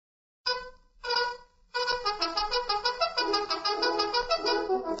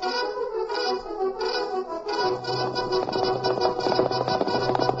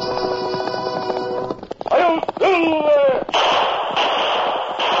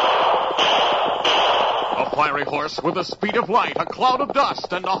fiery horse with the speed of light, a cloud of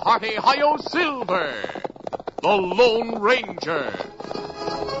dust, and a hearty Hi-Yo Silver, the Lone Ranger.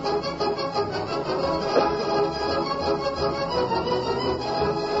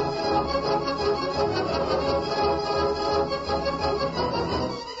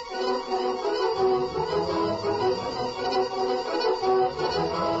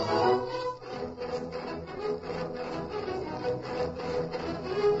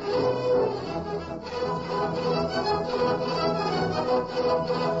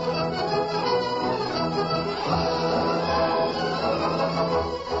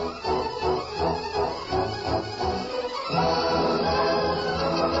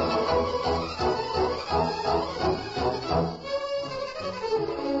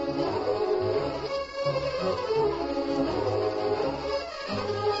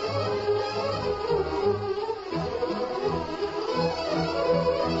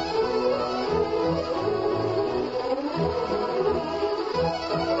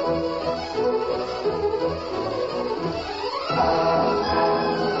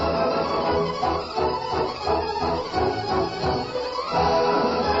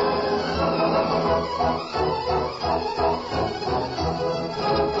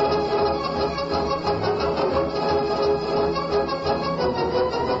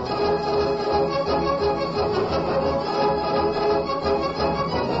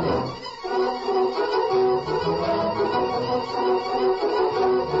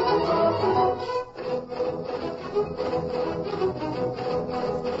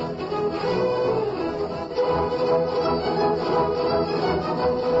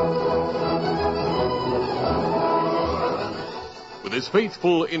 With his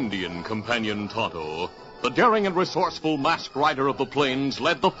faithful Indian companion Tonto, the daring and resourceful masked rider of the plains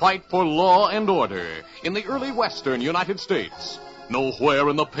led the fight for law and order in the early western United States. Nowhere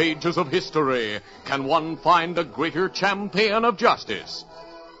in the pages of history can one find a greater champion of justice.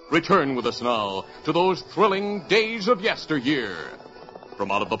 Return with us now to those thrilling days of yesteryear.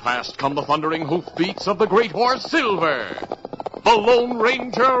 From out of the past come the thundering hoofbeats of the great horse Silver. The Lone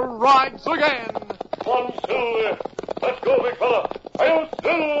Ranger rides again. Come on, Silver. Let's go, big fella. Hi-Yo,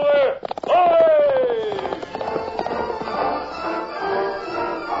 Silver! Hi!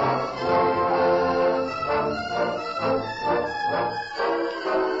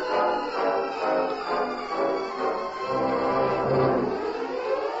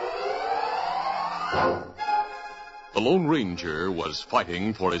 The Lone Ranger was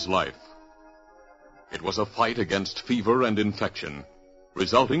fighting for his life. It was a fight against fever and infection,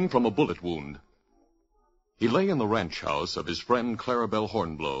 resulting from a bullet wound. He lay in the ranch house of his friend Clarabelle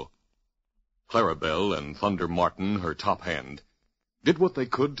Hornblow. Clarabelle and Thunder Martin, her top hand, did what they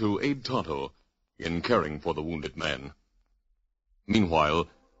could to aid Tonto in caring for the wounded man. Meanwhile,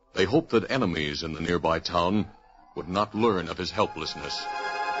 they hoped that enemies in the nearby town would not learn of his helplessness.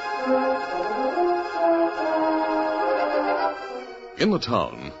 In the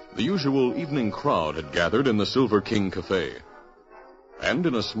town, the usual evening crowd had gathered in the Silver King Cafe. And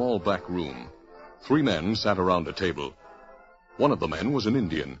in a small back room, 3 men sat around a table. One of the men was an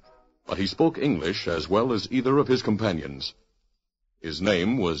Indian, but he spoke English as well as either of his companions. His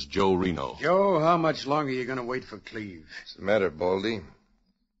name was Joe Reno. Joe, how much longer are you going to wait for Cleve? What's the matter, Baldy?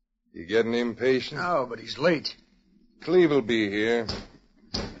 You getting impatient? No, but he's late. Cleve will be here.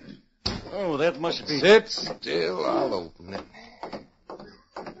 Oh, that must be... Sit still. I'll open it.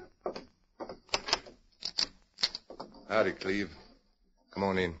 Howdy, Cleve. Come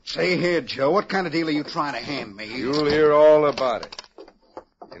on in. Say here, Joe, what kind of deal are you trying to hand me? You'll hear all about it.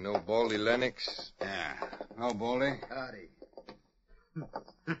 You know Baldy Lennox? Yeah. Oh, Baldy? Howdy.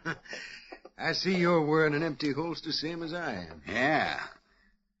 I see you're wearing an empty holster, same as I am. Yeah.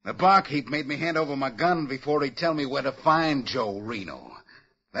 The barkeep made me hand over my gun before he'd tell me where to find Joe Reno.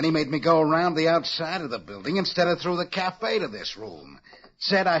 Then he made me go around the outside of the building instead of through the cafe to this room.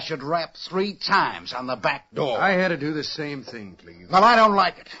 Said I should rap 3 times on the back door. I had to do the same thing, Cleve. Well, I don't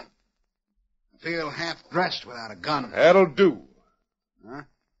like it. I feel half-dressed without a gun. That'll do. Huh?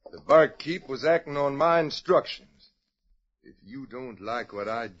 The barkeep was acting on my instructions. If you don't like what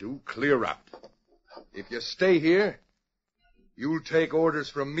I do, clear out. If you stay here, you'll take orders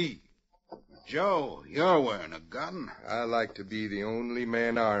from me. Joe, you're wearing a gun. I like to be the only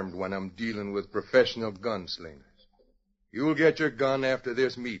man armed when I'm dealing with professional gunslingers. You'll get your gun after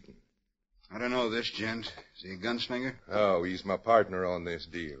this meeting. I don't know this gent. Is he a gunslinger? Oh, he's my partner on this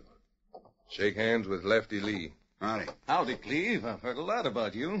deal. Shake hands with Lefty Lee. Howdy. Howdy, Cleve. I've heard a lot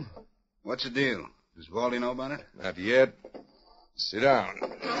about you. What's the deal? Does Baldy know about it? Not yet. Sit down.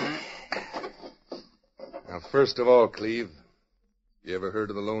 Now, first of all, Cleve, you ever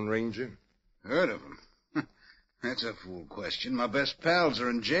heard of the Lone Ranger? Heard of him. That's a fool question. My best pals are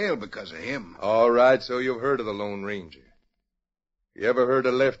in jail because of him. All right, so you've heard of the Lone Ranger. You ever heard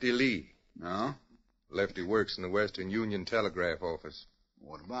of Lefty Lee? No? Lefty works in the Western Union Telegraph office.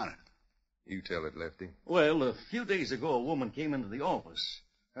 What about it? You tell it, Lefty. Well, a few days ago, a woman came into the office.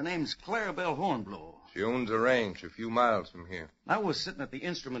 Her name's Clarabelle Hornblow. She owns a ranch a few miles from here. I was sitting at the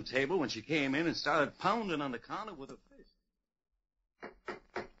instrument table when she came in and started pounding on the counter with her fist.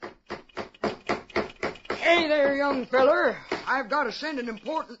 Hey there, young feller. I've got to send an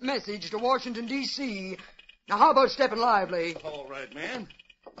important message to Washington, D.C. Now, how about stepping lively? All right, man.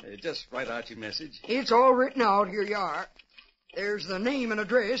 Just write out your message. It's all written out. Here you are. There's the name and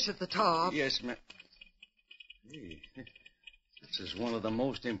address at the top. Yes, ma'am. Hey, this is one of the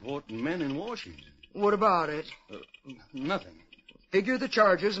most important men in Washington. What about it? Nothing. Figure the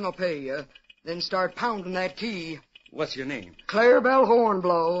charges and I'll pay you. Then start pounding that key. What's your name? Clarabelle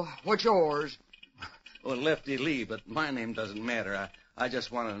Hornblow. What's yours? Well, Lefty Lee, but my name doesn't matter. I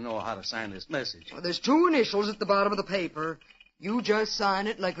just wanted to know how to sign this message. Well, there's 2 initials at the bottom of the paper. You just sign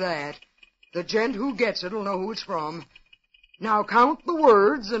it like that. The gent who gets it will know who it's from. Now count the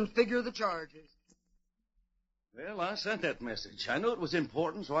words and figure the charges. Well, I sent that message. I knew it was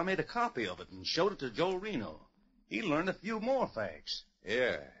important, so I made a copy of it and showed it to Joe Reno. He learned a few more facts.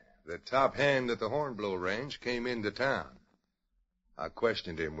 Yeah, the top hand at the Hornblow Ranch came into town. I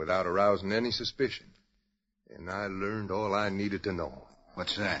questioned him without arousing any suspicion. And I learned all I needed to know.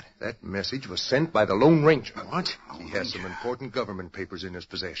 What's that? That message was sent by the Lone Ranger. What? He has some important government papers in his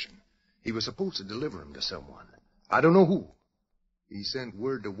possession. He was supposed to deliver them to someone. I don't know who. He sent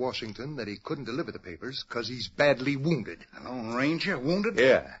word to Washington that he couldn't deliver the papers because he's badly wounded. The Lone Ranger wounded?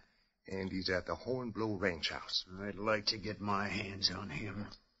 Yeah. And he's at the Hornblow Ranch house. I'd like to get my hands on him.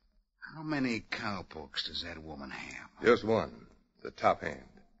 How many cowpokes does that woman have? Just one. The top hand.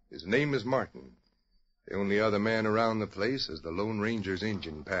 His name is Martin. The only other man around the place is the Lone Ranger's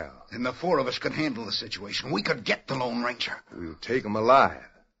Indian pal. And the 4 of us could handle the situation. We could get the Lone Ranger. We'll take him alive.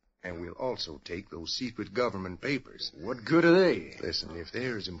 And we'll also take those secret government papers. What good are they? Listen, if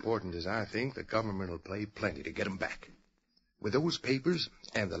they're as important as I think, the government will play plenty to get them back. With those papers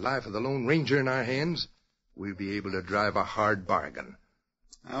and the life of the Lone Ranger in our hands, we'll be able to drive a hard bargain.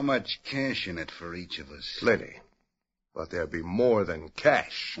 How much cash in it for each of us? Plenty. But there'll be more than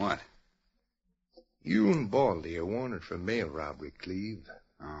cash. What? You and Baldy are wanted for mail robbery, Cleve.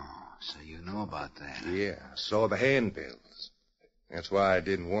 Oh, so you know about that. Yeah, I saw the handbills. That's why I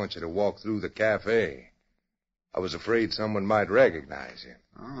didn't want you to walk through the cafe. I was afraid someone might recognize you.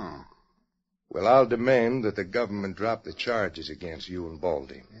 Oh. Well, I'll demand that the government drop the charges against you and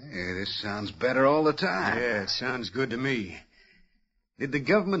Baldy. Hey, this sounds better all the time. Yeah, it sounds good to me. Did the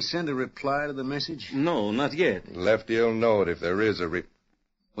government send a reply to the message? No, not yet. Lefty'll know it if there is a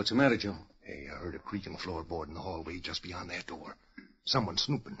What's the matter, Joe? Hey, I heard a creaking floorboard in the hallway just beyond that door. Someone's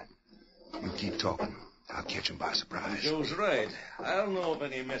snooping. You keep talking. I'll catch him by surprise. Joe's right. I don't know of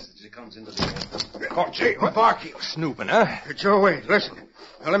any message that comes into the office. Oh, Jay, what barkeep? Snooping, huh? Joe, wait, listen.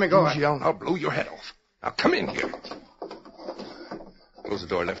 Now, let me go. You yell and I'll blow your head off. Now, come in here. Close the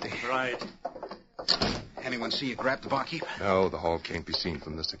door, Lefty. Right. Anyone see you grab the barkeep? No, the hall can't be seen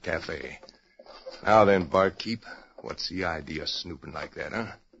from this cafe. Now then, barkeep, what's the idea of snooping like that, huh?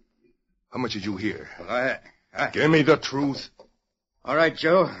 How much did you hear? Well, Give me the truth. All right,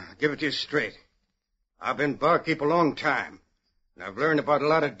 Joe, I'll give it to you straight. I've been barkeep a long time, and I've learned about a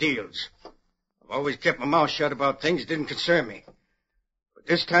lot of deals. I've always kept my mouth shut about things that didn't concern me. But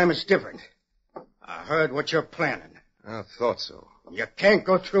this time it's different. I heard what you're planning. I thought so. You can't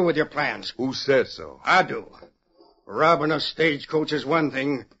go through with your plans. Who said so? I do. Robbing a stagecoach is one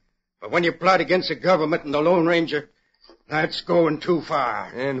thing, but when you plot against the government and the Lone Ranger, that's going too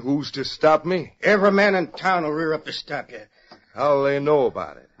far. And who's to stop me? Every man in town will rear up to stop you. How'll they know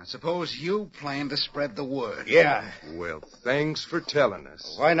about it? I suppose you plan to spread the word. Yeah. Well, thanks for telling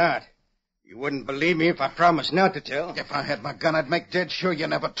us. Why not? You wouldn't believe me if I promised not to tell. If I had my gun, I'd make dead sure you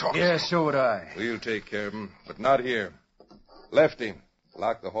never talked. Yeah, so would I. We'll take care of him, but not here. Lefty,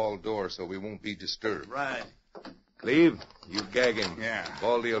 lock the hall door so we won't be disturbed. Right. Cleve, you gag him. Yeah.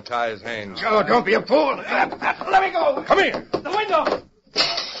 Baldy will tie his hands. Joe, don't be a fool. Let me go. Come here. The window.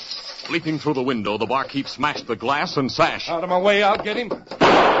 Leaping through the window, the barkeep smashed the glass and sashed. Out of my way, I'll get him.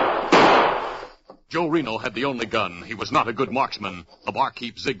 Joe Reno had the only gun. He was not a good marksman. The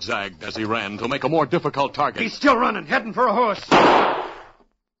barkeep zigzagged as he ran to make a more difficult target. He's still running, heading for a horse.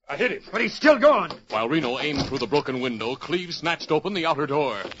 I hit him. But he's still going. While Reno aimed through the broken window, Cleve snatched open the outer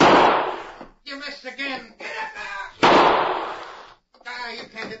door. You missed again. Get up now. You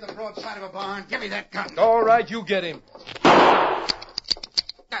can't hit the broadside of a barn. Give me that gun. All right, you get him.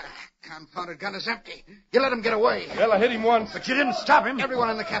 Confound pounded gun is empty. You let him get away. Well, I hit him once. But you didn't stop him.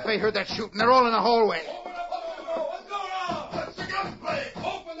 Everyone in the cafe heard that shooting. They're all in the hallway. What's going on? What's the gunplay?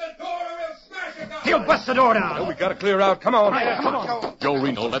 Open the door or we'll smash it down. He'll bust the door down. Well, we got to clear out. Come on. Come on. Joe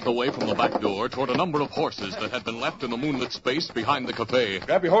Reno led the way from the back door toward a number of horses that had been left in the moonlit space behind the cafe.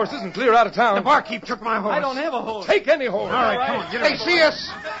 Grab your horses and clear out of town. The barkeep took my horse. I don't have a horse. Take any horse. All right, come on. Get They up. see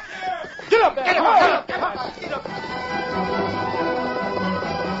us. Get up there. Get up, get up, Get up.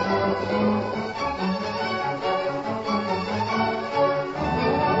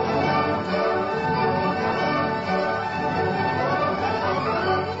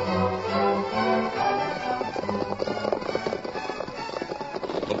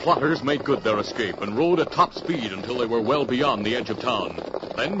 The plotters made good their escape and rode at top speed until they were well beyond the edge of town.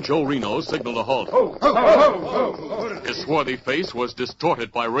 Then Joe Reno signaled a halt. Ho, ho, ho, ho, ho. His swarthy face was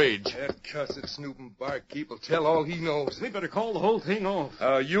distorted by rage. That cussed snooping barkeep will tell all he knows. We better call the whole thing off.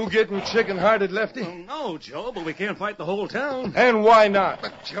 You getting chicken-hearted, Lefty? Oh, no, Joe, but we can't fight the whole town. And why not?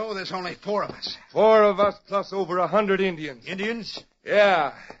 But, Joe, there's only 4 of us. 4 of us plus over 100 Indians. Indians?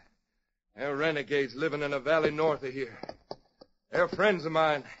 Yeah. They're renegades living in a valley north of here. They're friends of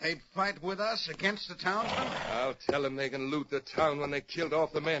mine. They'd fight with us against the townsmen? I'll tell them they can loot the town when they killed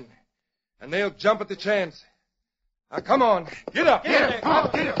off the men. And they'll jump at the chance. Now, come on. Get up. Get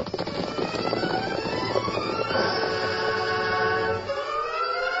up. Get up.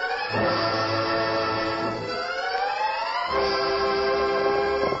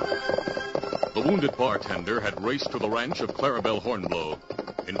 The wounded bartender had raced to the ranch of Clarabelle Hornblow.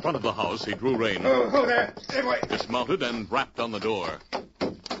 In front of the house, he drew rein, Oh, there. Stay away. dismounted, and rapped on the door.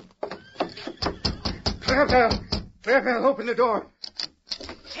 Clarabelle, open the door.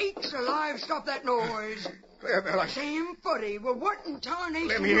 Sakes alive, stop that noise. Clarabelle, Sam Footy, well, what in tarnation?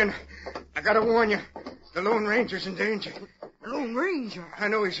 let me in. I gotta warn you. The Lone Ranger's in danger. Lone Ranger. I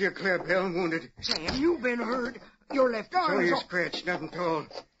know he's here, Clarabelle, wounded. Sam, you've been hurt. Your left So arm you scratched, nothing at all.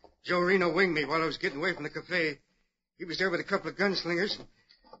 Joe Reno winged me while I was getting away from the cafe. He was there with a couple of gunslingers.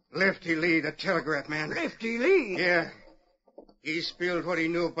 Lefty Lee, the telegraph man. Lefty Lee. Yeah. He spilled what he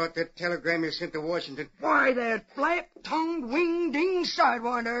knew about that telegram you sent to Washington. Why, that flap-tongued, wing-ding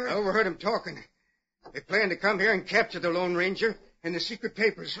sidewinder. I overheard him talking. They planned to come here and capture the Lone Ranger and the secret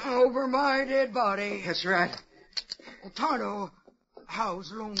papers. Over my dead body. That's right. Tonto,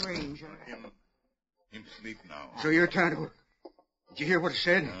 how's Lone Ranger? Him sleep now. So you're Tonto. Did you hear what I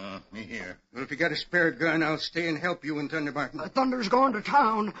said? Me here. Well, if you got a spare gun, I'll stay and help you in Thunder Mountain. Thunder's gone to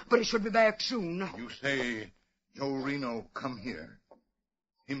town, but he should be back soon. You say Joe Reno come here.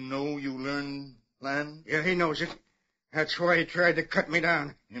 Him know you learn plan? Yeah, he knows it. That's why he tried to cut me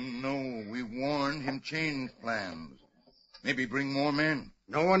down. Him know we warn him change plans. Maybe bring more men.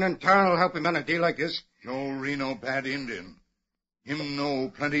 No one in town will help him on a deal like this. Joe Reno bad Indian. Him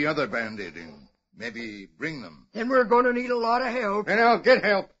know plenty other bandit in. Maybe bring them. Then we're going to need a lot of help. And I'll get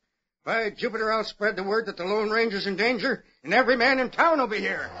help. By Jupiter, I'll spread the word that the Lone Ranger's in danger, and every man in town will be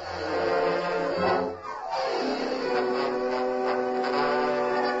here.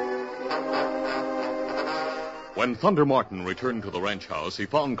 When Thunder Martin returned to the ranch house, he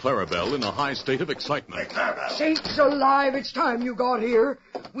found Clarabelle in a high state of excitement. Sakes alive, it's time you got here.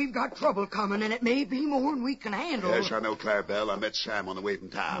 We've got trouble coming, and it may be more than we can handle. Yes, I know, Clarabelle. I met Sam on the way from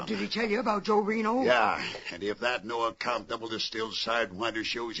town. Did he tell you about Joe Reno? Yeah, and if that no account double distilled sidewinder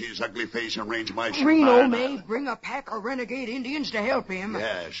shows his ugly face and range my Reno may bring a pack of renegade Indians to help him.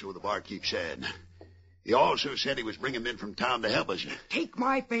 Yeah, so the barkeep said. He also said he was bringing men from town to help us. Take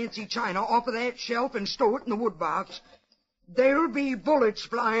my fancy china off of that shelf and stow it in the wood box. There'll be bullets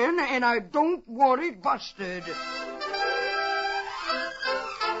flying, and I don't want it busted.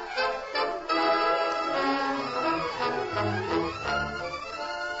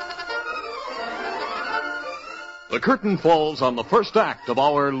 The curtain falls on the first act of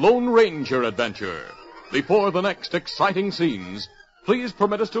our Lone Ranger adventure. Before the next exciting scenes, please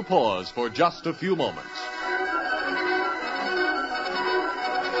permit us to pause for just a few moments.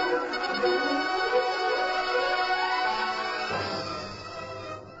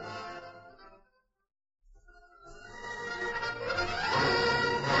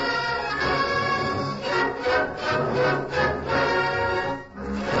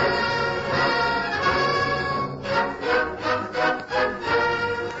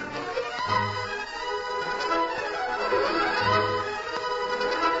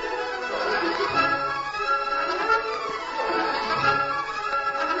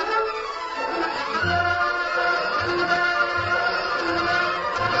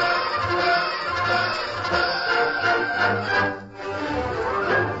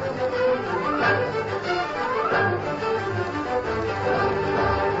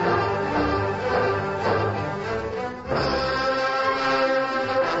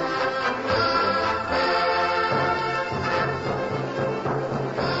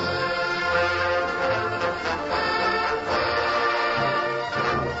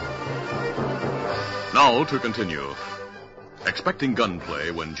 Now to continue. Expecting gunplay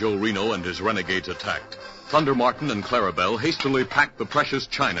when Joe Reno and his renegades attacked, Thunder Martin and Clarabelle hastily packed the precious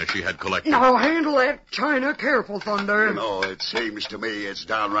china she had collected. Now handle that china careful, Thunder. You know, it seems to me it's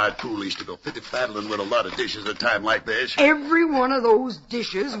downright foolish to go fiddle-faddling with a lot of dishes at a time like this. Every one of those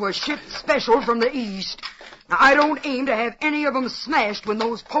dishes was shipped special from the East. Now, I don't aim to have any of them smashed when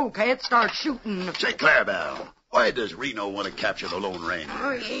those polecats start shooting. Say, Clarabelle, why does Reno want to capture the Lone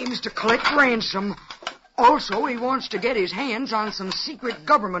Ranger? He aims to collect ransom. Also, he wants to get his hands on some secret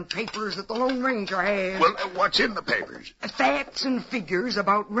government papers that the Lone Ranger has. Well, what's in the papers? Facts and figures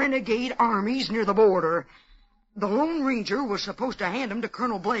about renegade armies near the border. The Lone Ranger was supposed to hand them to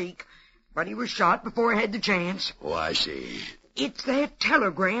Colonel Blake, but he was shot before he had the chance. Oh, I see. It's that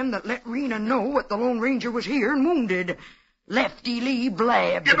telegram that let Reno know that the Lone Ranger was here and wounded. Lefty Lee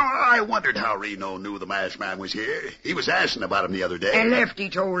blabbed. You know, I wondered how Reno knew the masked man was here. He was asking about him the other day. And Lefty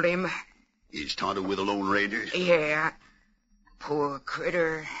told him. Is Tonto with the Lone Ranger? Yeah. Poor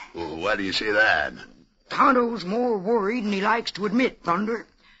critter. Well, why do you say that? Tonto's more worried than he likes to admit, Thunder.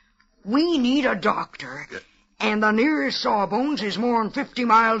 We need a doctor. Yeah. And the nearest Sawbones is more than 50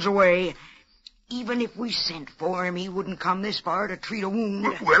 miles away. Even if we sent for him, he wouldn't come this far to treat a wound.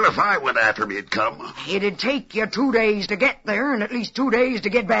 Well, if I went after him, he'd come. It'd take you 2 days to get there and at least 2 days to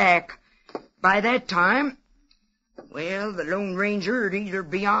get back. By that time, well, the Lone Ranger would either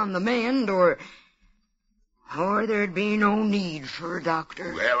be on the mend or there'd be no need for a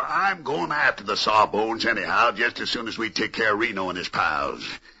doctor. Well, I'm going after the Sawbones anyhow, just as soon as we take care of Reno and his pals.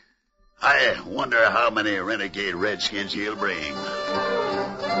 I wonder how many renegade redskins he'll bring.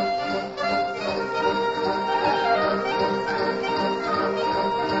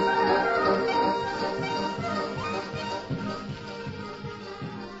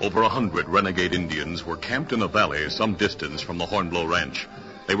 Over 100 renegade Indians were camped in a valley some distance from the Hornblow Ranch.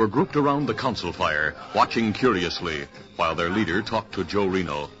 They were grouped around the council fire, watching curiously while their leader talked to Joe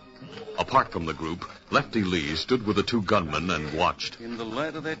Reno. Apart from the group, Lefty Lee stood with the two gunmen and watched. In the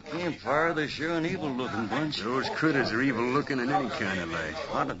light of that campfire, they're sure an evil-looking bunch. Those critters are evil-looking in any kind of light.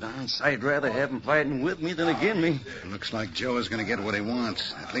 What a darn sight rather have them fighting with me than agin me. Looks like Joe is going to get what he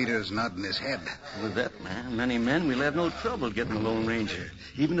wants. That leader's nodding his head. With that man, many men, we'll have no trouble getting the Lone Ranger,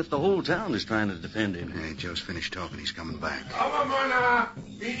 even if the whole town is trying to defend him. Hey, Joe's finished talking. He's coming back.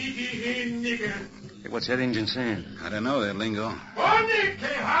 Hey, what's that Injun saying? I don't know their lingo.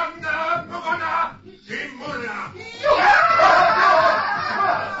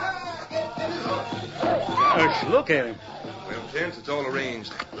 Gosh, look at him. Well, gents, it's all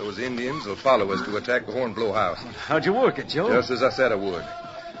arranged. Those Indians will follow us to attack the Hornblow house. How'd you work it, Joe? Just as I said I would.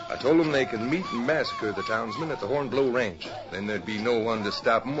 I told them they could meet and massacre the townsmen at the Hornblow Range. Then there'd be no one to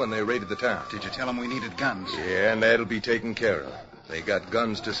stop them when they raided the town. Did you tell them we needed guns? Yeah, and that'll be taken care of. They got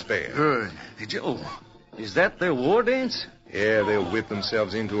guns to spare. Good. Hey, Joe, is that their war dance? Yeah, they'll whip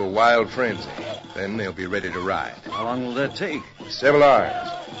themselves into a wild frenzy. Then they'll be ready to ride. How long will that take? Several hours.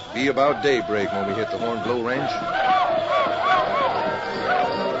 Be about daybreak when we hit the Hornblow Ranch.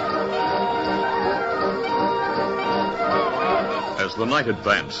 As the night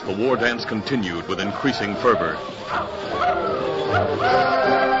advanced, the war dance continued with increasing fervor.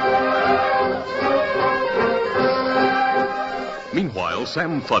 Meanwhile,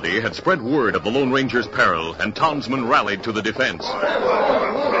 Sam Fuddy had spread word of the Lone Ranger's peril, and townsmen rallied to the defense. All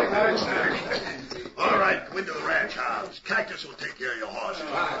right, go into the ranch house. Cactus will take care of your horses.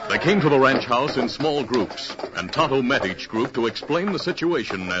 They came to the ranch house in small groups, and Tonto met each group to explain the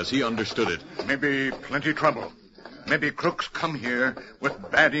situation as he understood it. Maybe plenty trouble. Maybe crooks come here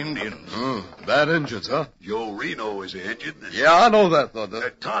with bad Indians. Bad Indians, huh? Joe Reno is the Indian. Yeah, I know that, Thunder.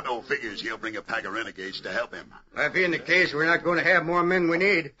 Tonto figures he'll bring a pack of renegades to help him. That being the case, we're not going to have more men we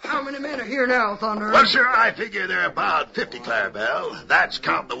need. How many men are here now, Thunder? Well, sir, I figure there are about 50, Clarabelle. That's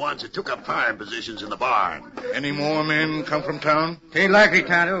counting the ones that took up firing positions in the barn. Any more men come from town? Ain't likely,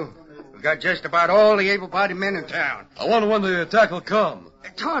 Tonto. We've got just about all the able-bodied men in town. I wonder when the attack will come.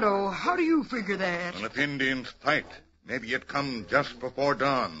 Tonto, how do you figure that? Well, if Indians fight, maybe it come just before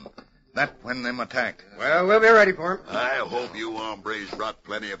dawn. That when them attack. Well, we'll be ready for 'em. I hope you hombres brought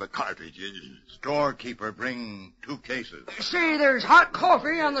plenty of a cartridges. Storekeeper bring 2 cases. Say, there's hot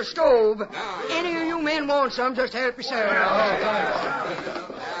coffee on the stove. Any of you men want some, just help yourself.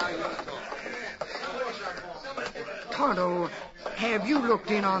 Tonto, have you looked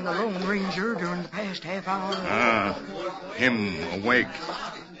in on the Lone Ranger during the past half hour? Him awake.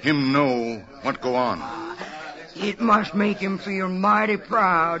 Him know what go on. It must make him feel mighty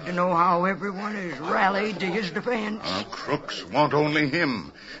proud to know how everyone has rallied to his defense. Crooks want only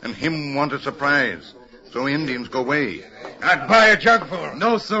him, and him want a surprise. So Indians go away. I'd buy a jugful.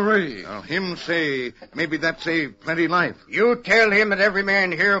 No, siree. Now, him say, maybe that save plenty life. You tell him that every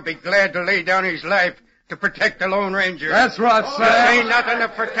man here will be glad to lay down his life to protect the Lone Ranger. That's right, This Sam. ain't nothing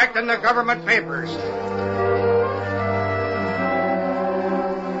of protecting the government papers.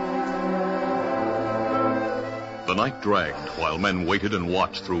 The night dragged while men waited and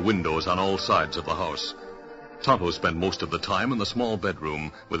watched through windows on all sides of the house. Tonto spent most of the time in the small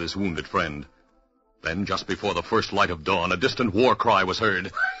bedroom with his wounded friend. Then, just before the first light of dawn, a distant war cry was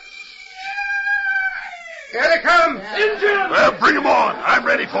heard. Here they come! Indians! Well, bring 'em on. I'm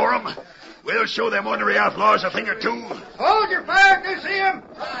ready for 'em. We'll show them ornery outlaws a thing or two. Hold your fire! Do you see him?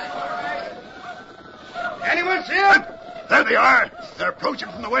 Anyone see him? There they are. They're approaching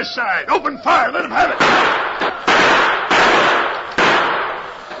from the west side. Open fire. Let 'em have it.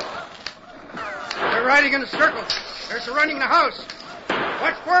 They're riding in a circle. They're surrounding the house.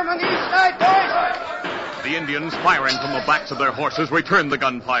 Watch for them on the east side, boys. The Indians, firing from the backs of their horses, returned the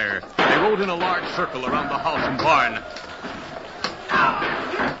gunfire. They rode in a large circle around the house and barn.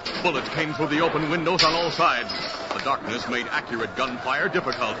 Bullets came through the open windows on all sides. The darkness made accurate gunfire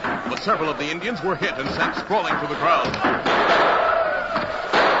difficult, but several of the Indians were hit and sent sprawling to the ground.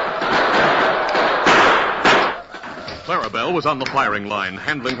 Clarabelle was on the firing line,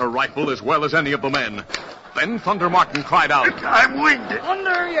 handling her rifle as well as any of the men. Then Thunder Martin cried out. I'm winged.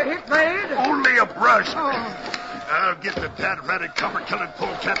 Thunder, you hit bad? Only a brush. I'll get the tad-ratted copper-killing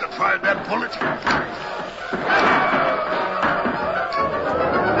polecat that fired that bullet.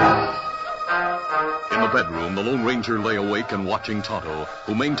 In the bedroom, the Lone Ranger lay awake and watching Tonto,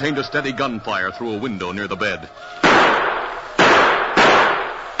 who maintained a steady gunfire through a window near the bed.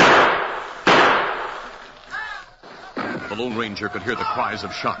 The Lone Ranger could hear the cries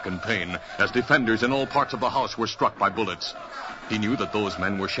of shock and pain as defenders in all parts of the house were struck by bullets. He knew that those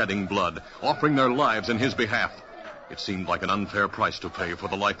men were shedding blood, offering their lives in his behalf. It seemed like an unfair price to pay for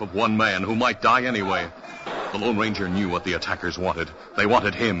the life of one man who might die anyway. The Lone Ranger knew what the attackers wanted. They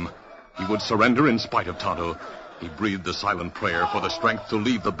wanted him. He would surrender in spite of Tonto. He breathed a silent prayer for the strength to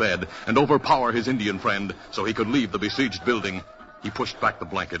leave the bed and overpower his Indian friend so he could leave the besieged building. He pushed back the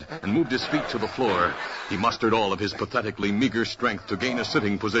blanket and moved his feet to the floor. He mustered all of his pathetically meager strength to gain a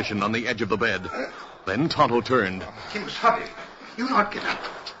sitting position on the edge of the bed. Then Tonto turned. Kimasabi, you not get up.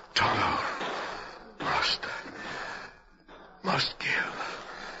 Tonto must give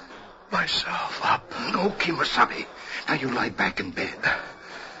myself up. No, Kimasabi. Now you lie back in bed.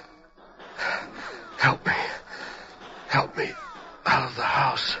 Help me out of the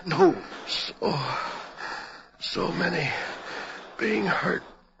house. No. So many being hurt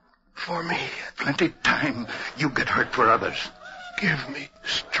for me. Plenty time you get hurt for others. Give me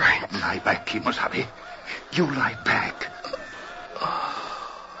strength. Lie back, Kimasabi. You lie back.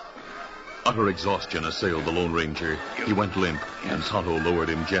 Utter exhaustion assailed the Lone Ranger. He went limp, and Tonto lowered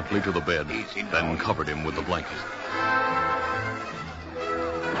him gently to the bed, then covered him with the blanket.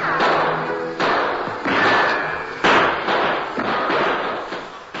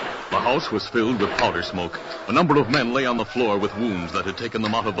 The house was filled with powder smoke. A number of men lay on the floor with wounds that had taken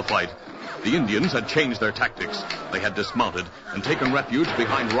them out of the fight. The Indians had changed their tactics. They had dismounted and taken refuge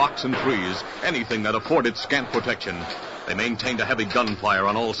behind rocks and trees, anything that afforded scant protection. They maintained a heavy gunfire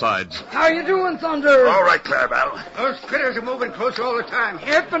on all sides. How you doing, Thunder? All right, Clarabelle. Those critters are moving closer all the time.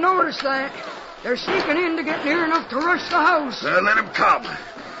 Yep, I noticed that. They're sneaking in to get near enough to rush the house. Let him come.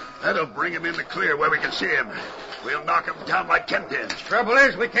 That'll bring him in the clear where we can see him. We'll knock him down like 10 pins. Trouble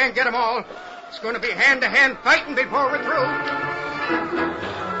is, we can't get them all. It's going to be hand-to-hand fighting before we're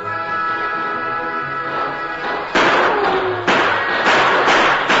through.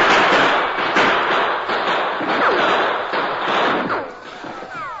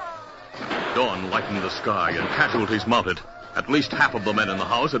 Dawn lightened the sky and casualties mounted. At least half of the men in the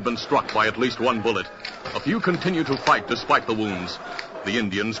house had been struck by at least one bullet. A few continued to fight despite the wounds. The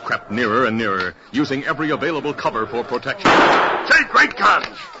Indians crept nearer and nearer, using every available cover for protection. Say, great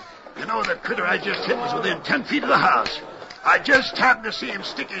guns! You know, the critter I just hit was within 10 feet of the house. I just happened to see him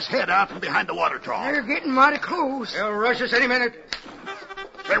stick his head out from behind the water trough. They're getting mighty close. They'll rush us any minute.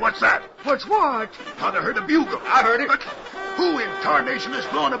 Say, what's that? What's what? Thought I heard a bugle. I heard it. But who in tarnation is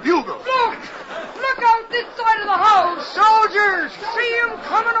blowing a bugle? Look! Look out this side of the house! Soldiers! See 'em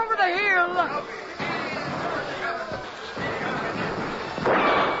coming over the hill!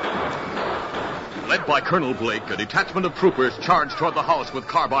 Led by Colonel Blake, a detachment of troopers charged toward the house with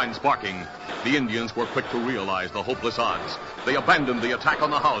carbines barking. The Indians were quick to realize the hopeless odds. They abandoned the attack on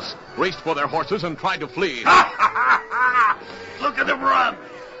the house, raced for their horses, and tried to flee. Look at them run!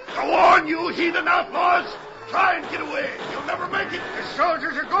 Go on, you heathen outlaws! Try and get away. You'll never make it. The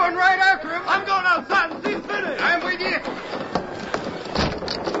soldiers are going right after him. I'm going outside and see him finish. I'm with you.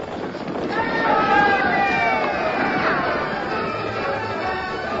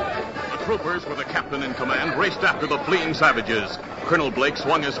 The troopers, with the captain in command, raced after the fleeing savages. Colonel Blake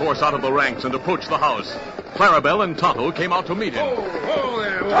swung his horse out of the ranks and approached the house. Clarabelle and Tonto came out to meet him. Oh,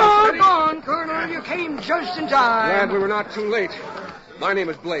 there. Hold on, Colonel. You came just in time. Glad we were not too late. My name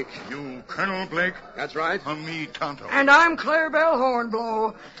is Blake. You Colonel Blake? That's right. Me, Tonto. And I'm Clarabelle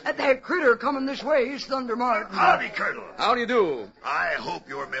Hornblow. That critter coming this way is Thunder Martin. Howdy, Colonel. How do you do? I hope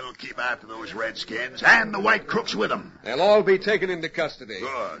your men will keep after those redskins and the white crooks with them. They'll all be taken into custody.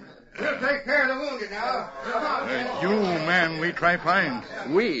 Good. We'll take care of the wounded now. Come on. You man we try find.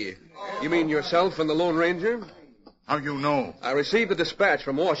 We? You mean yourself and the Lone Ranger? How you know? I received a dispatch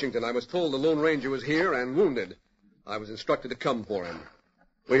from Washington. I was told the Lone Ranger was here and wounded. I was instructed to come for him.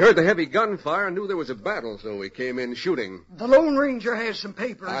 We heard the heavy gunfire and knew there was a battle, so we came in shooting. The Lone Ranger has some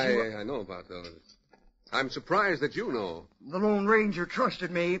papers. I know about those. I'm surprised that you know. The Lone Ranger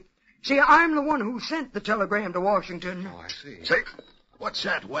trusted me. See, I'm the one who sent the telegram to Washington. Oh, I see. Say, what's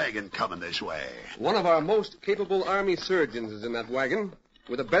that wagon coming this way? One of our most capable Army surgeons is in that wagon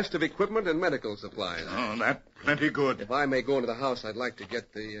with the best of equipment and medical supplies. Oh, that plenty good. If I may go into the house, I'd like to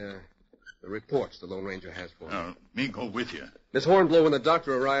get the reports the Lone Ranger has for me. Me go with you. Miss Hornblow, when the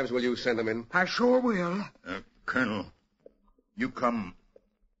doctor arrives, will you send him in? I sure will. Colonel, you come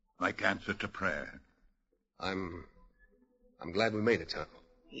like answer to prayer. I'm glad we made it, Tonto.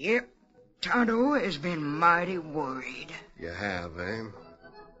 Yep. Tonto has been mighty worried. You have, eh?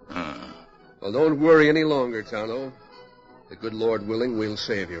 Well, don't worry any longer, Tonto. The good Lord willing, we'll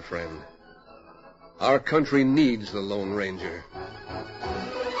save your friend. Our country needs the Lone Ranger.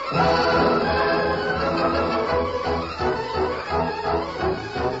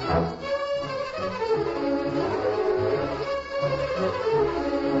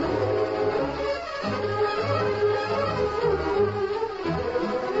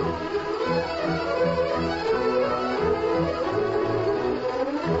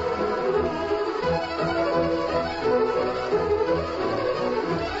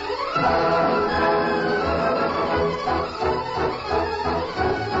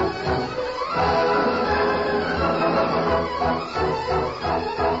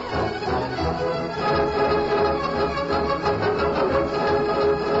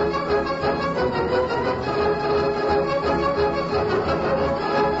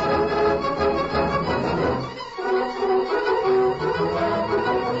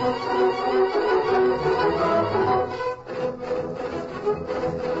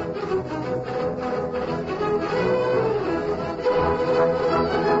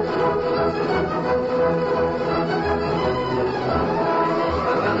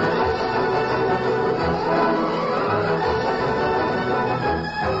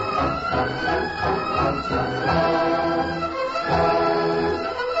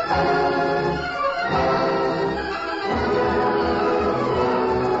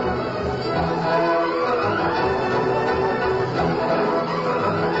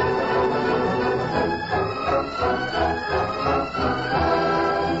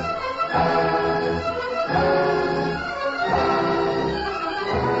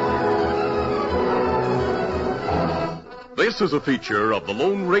 This is a feature of the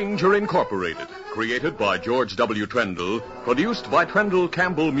Lone Ranger Incorporated, created by George W. Trendle, produced by Trendle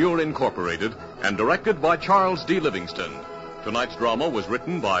Campbell Muir Incorporated, and directed by Charles D. Livingston. Tonight's drama was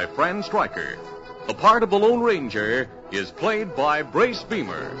written by Fran Stryker. The part of the Lone Ranger is played by Brace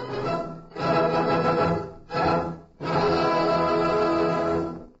Beamer.